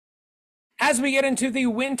As we get into the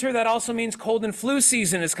winter, that also means cold and flu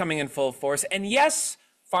season is coming in full force. And yes,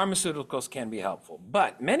 pharmaceuticals can be helpful,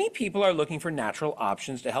 but many people are looking for natural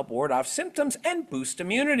options to help ward off symptoms and boost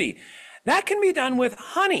immunity. That can be done with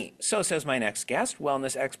honey. So says my next guest,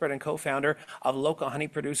 wellness expert and co-founder of local honey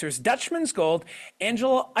producers Dutchman's Gold,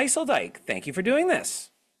 Angela Ysseldyk. Thank you for doing this.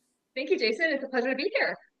 Thank you, Jason. It's a pleasure to be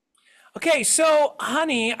here. Okay, so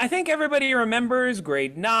honey, I think everybody remembers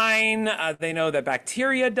grade 9. They know that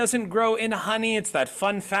bacteria doesn't grow in honey. It's that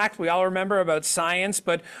fun fact we all remember about science.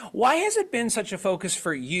 But why has it been such a focus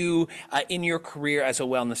for you in your career as a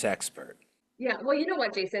wellness expert? Yeah, well, you know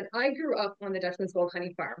what, Jason? I grew up on the Dutchman's Gold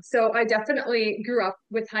honey farm. So I definitely grew up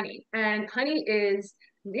with honey. And honey is,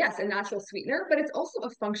 yes, a natural sweetener, but it's also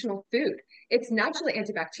a functional food. It's naturally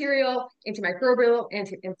antibacterial, antimicrobial,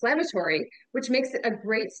 anti-inflammatory, which makes it a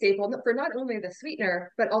great staple for not only the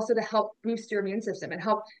sweetener, but also to help boost your immune system and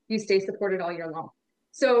help you stay supported all year long.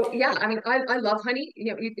 So yeah, I mean, I love honey.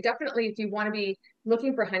 You definitely, if you want to be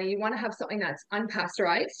looking for honey, you want to have something that's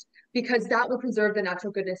unpasteurized because that will preserve the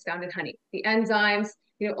natural goodness found in honey, the enzymes,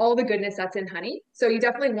 all the goodness that's in honey. So you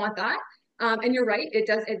definitely want that. And you're right,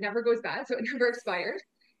 it never goes bad, so it never expires.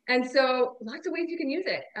 And so lots of ways you can use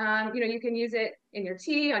it. You can use it in your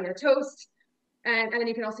tea, on your toast, and then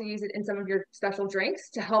you can also use it in some of your special drinks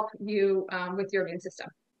to help you with your immune system.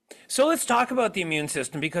 So let's talk about the immune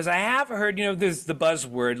system because I have heard, there's the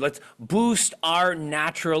buzzword, let's boost our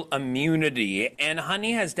natural immunity. And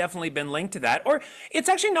honey has definitely been linked to that. Or it's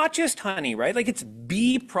actually not just honey, right? Like it's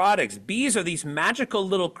bee products. Bees are these magical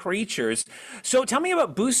little creatures. So tell me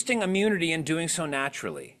about boosting immunity and doing so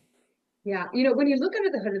naturally. Yeah, when you look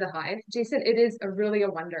under the hood of the hive, Jason, it is really a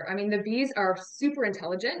wonder. I mean, the bees are super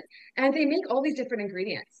intelligent and they make all these different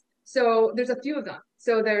ingredients. So there's a few of them.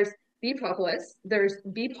 So there's bee propolis, there's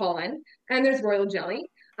bee pollen, and there's royal jelly.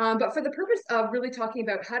 But for the purpose of really talking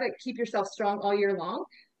about how to keep yourself strong all year long,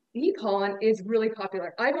 bee pollen is really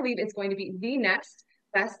popular. I believe it's going to be the next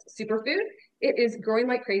best superfood. It is growing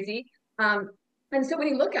like crazy. And so when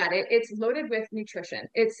you look at it, it's loaded with nutrition.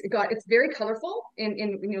 It's very colorful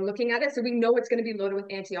in looking at it. So we know it's going to be loaded with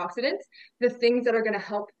antioxidants, the things that are going to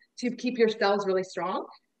help to keep your cells really strong.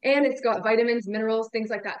 And it's got vitamins, minerals, things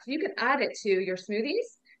like that. So you can add it to your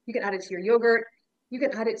smoothies, you can add it to your yogurt, you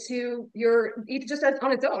can add it to eat just as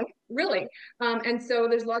on its own, really. And so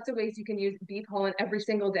there's lots of ways you can use bee pollen every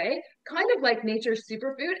single day, kind of like nature's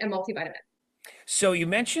superfood and multivitamin. So you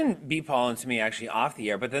mentioned bee pollen to me actually off the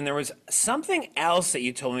air, but then there was something else that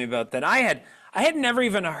you told me about that I had never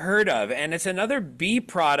even heard of, and it's another bee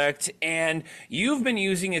product, and you've been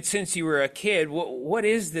using it since you were a kid. What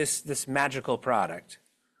is this magical product?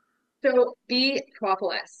 So bee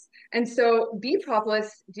propolis. And so bee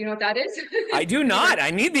propolis, do you know what that is? I do Either. not. I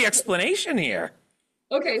need the explanation here.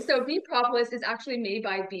 Okay, so bee propolis is actually made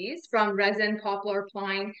by bees from resin, poplar,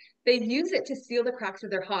 pine. They use it to seal the cracks of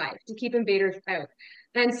their hive to keep invaders out.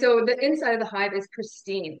 And so the inside of the hive is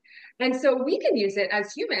pristine. And so we can use it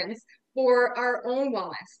as humans for our own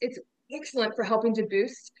wellness. It's excellent for helping to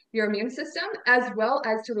boost your immune system as well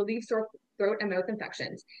as to relieve sore throat and mouth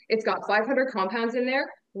infections. It's got 500 compounds in there,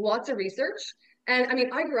 lots of research. And I mean,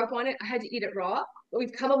 I grew up on it. I had to eat it raw, but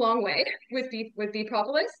we've come a long way with bee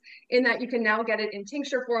propolis in that you can now get it in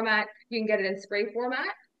tincture format, you can get it in spray format,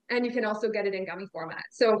 and you can also get it in gummy format.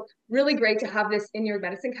 So really great to have this in your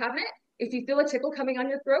medicine cabinet if you feel a tickle coming on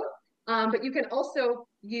your throat. But you can also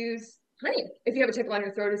use honey if you have a tickle on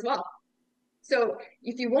your throat as well. So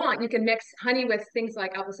if you want, you can mix honey with things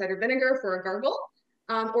like apple cider vinegar for a gargle,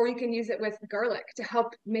 or you can use it with garlic to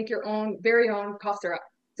help make your own very own cough syrup.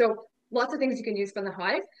 So lots of things you can use from the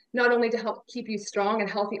hive, not only to help keep you strong and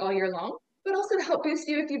healthy all year long, but also to help boost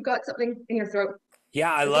you if you've got something in your throat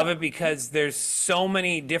Yeah, I as love well. it because there's so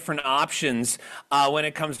many different options when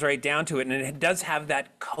it comes right down to it, and it does have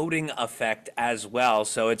that coating effect as well.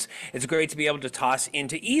 So it's great to be able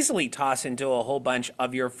to easily toss into a whole bunch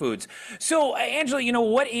of your foods. So, Angela,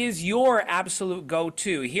 what is your absolute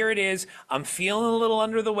go-to? Here it is. I'm feeling a little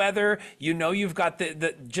under the weather. You've got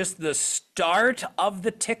the just the start of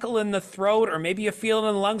the tickle in the throat, or maybe you feel it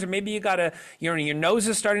in the lungs, or maybe you got your nose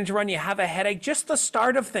is starting to run. You have a headache. Just the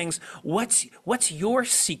start of things. What's your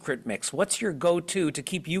secret mix? What's your go-to to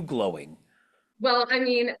keep you glowing? Well, I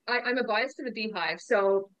mean, I'm a bias to the beehive.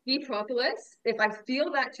 So bee propolis, if I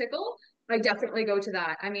feel that tickle, I definitely go to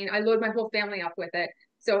that. I mean, I load my whole family up with it.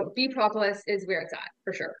 So bee propolis is where it's at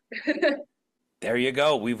for sure. There you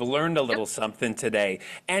go. We've learned a Yep. little something today.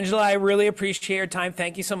 Angela, I really appreciate your time.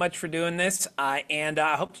 Thank you so much for doing this. And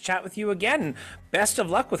I hope to chat with you again. Best of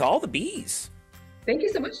luck with all the bees. Thank you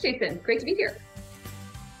so much, Jason. Great to be here.